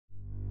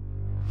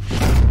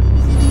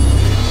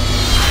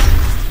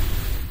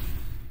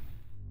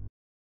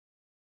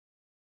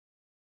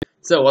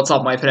So what's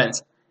up my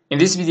friends? In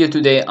this video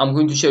today I'm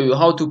going to show you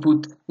how to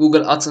put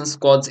Google AdSense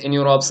codes in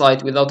your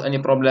website without any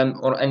problem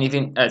or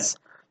anything else.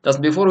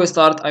 Just before we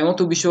start, I want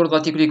to be sure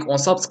that you click on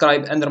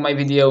subscribe under my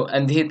video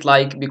and hit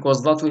like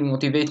because that will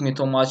motivate me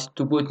too much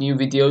to put new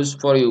videos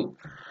for you.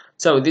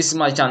 So this is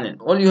my channel.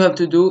 All you have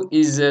to do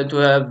is to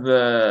have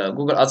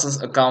Google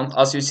AdSense account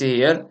as you see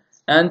here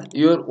and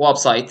your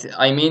website,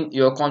 I mean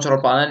your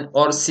control panel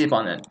or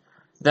cPanel.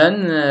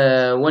 Then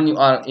when you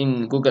are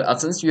in Google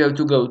AdSense, you have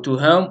to go to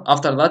home.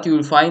 After that you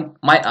will find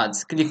my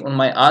ads. Click on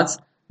my ads,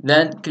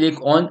 then click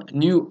on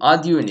new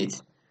ad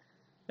unit.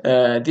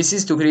 This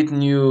is to create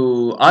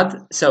new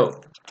ad.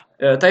 So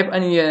type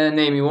any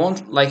name you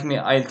want. Like me,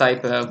 I'll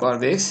type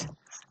Gorbix.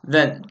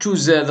 Then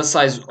choose the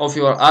size of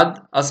your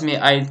ad. As me,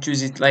 I'll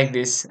choose it like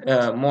this,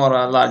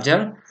 more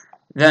larger.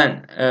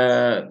 Then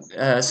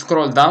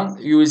scroll down,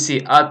 you will see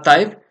ad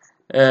type.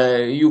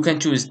 You can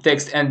choose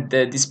text and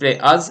display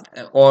ads,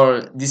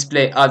 or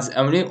display ads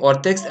only, or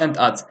text and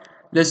ads.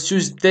 Let's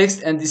choose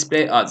text and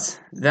display ads.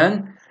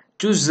 Then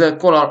choose the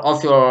color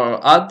of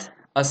your ad.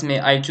 As me,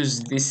 I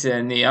choose this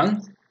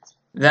neon.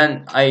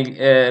 Then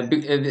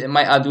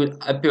my ad will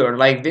appear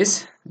like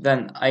this.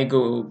 Then I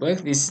go back.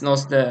 This is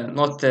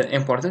not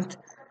important.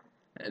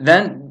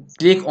 Then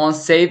click on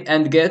save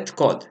and get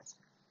code.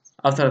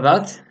 After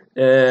that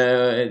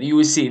you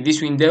will see this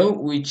window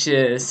which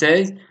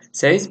says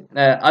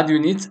ad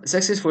unit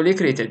successfully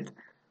created.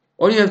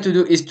 All you have to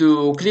do is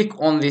to click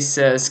on this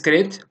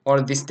script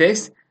or this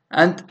text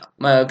and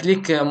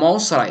click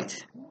mouse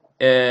right.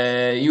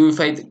 You will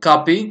find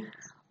copy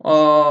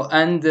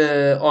and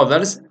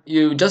others.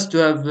 You just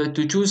have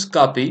to choose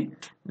copy,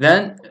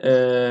 then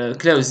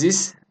close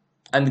this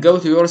and go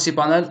to your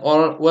cPanel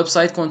or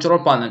website control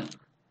panel.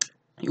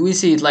 You will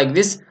see it like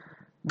this.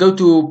 Go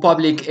to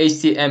public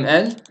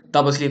HTML,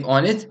 double click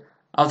on it.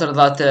 After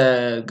that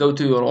go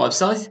to your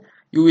website.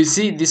 You will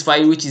see this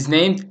file which is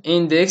named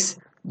index.html.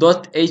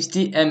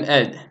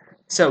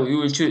 so you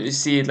will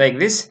see it like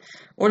this.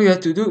 All you have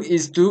to do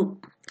is to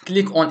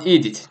click on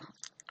edit.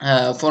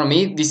 For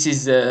me this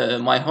is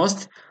my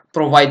host,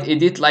 provide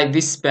edit, like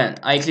this pen.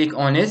 I click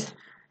on it.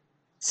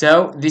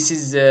 So this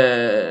is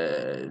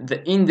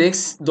the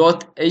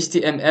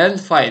index.html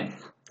file.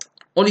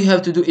 All you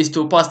have to do is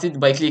to paste it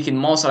by clicking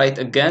mouse right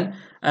again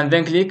and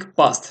then click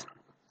paste.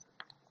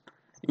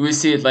 You will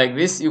see it like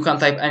this. You can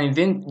type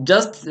anything.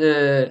 Just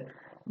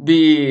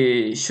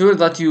be sure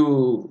that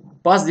you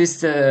pass this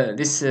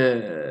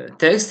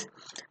text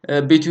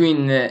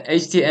between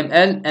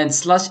HTML and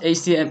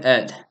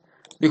 /HTML,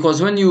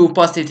 because when you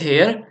paste it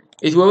here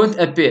it won't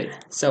appear.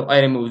 So I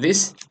remove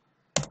this.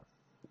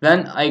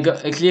 Then I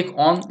click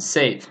on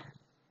save.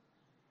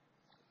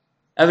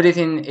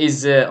 Everything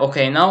is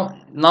okay now.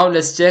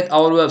 Let's check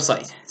our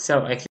website.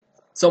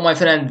 So my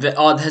friend, the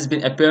ad has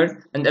been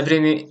appeared and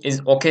everything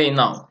is okay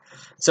now.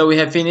 So we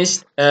have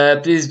finished.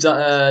 Please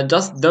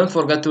just don't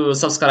forget to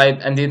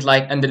subscribe and hit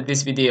like under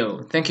this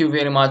video. Thank you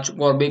very much.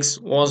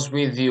 Gorbix was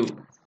with you.